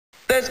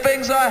There's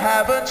things I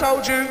haven't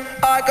told you.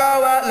 I go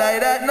out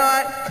late at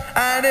night,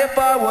 and if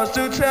I was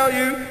to tell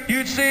you,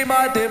 you'd see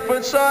my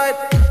different side.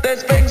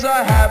 There's things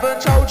I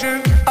haven't told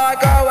you. I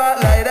go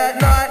out late at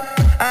night,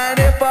 and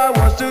if I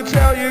was to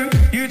tell you,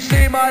 you'd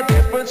see my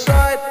different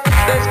side.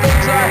 There's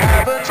things I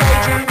haven't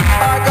told you.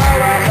 I go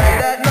out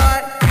late at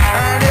night,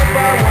 and if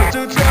I was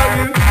to tell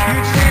you,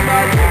 you'd see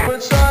my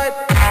different side.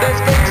 There's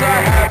things I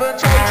haven't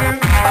told you.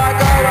 I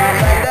go out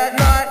late at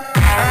night,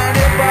 and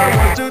if I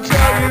was to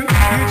tell you,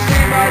 you'd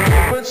see my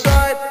different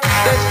side.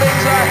 There's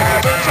things I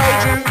haven't told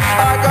you.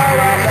 I go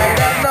out late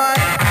at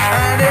night,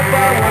 and if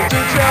I was to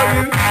tell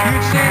you,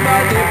 you'd see my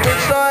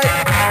different side.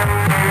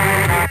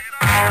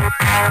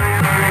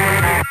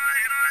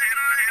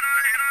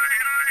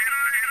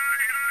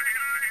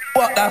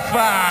 What the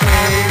fuck?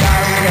 We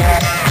don't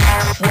care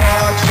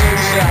what you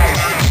say.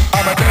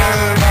 I'ma do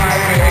my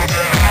thing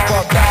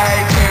from day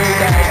to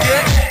day.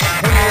 Yeah.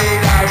 We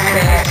don't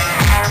care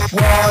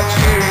what you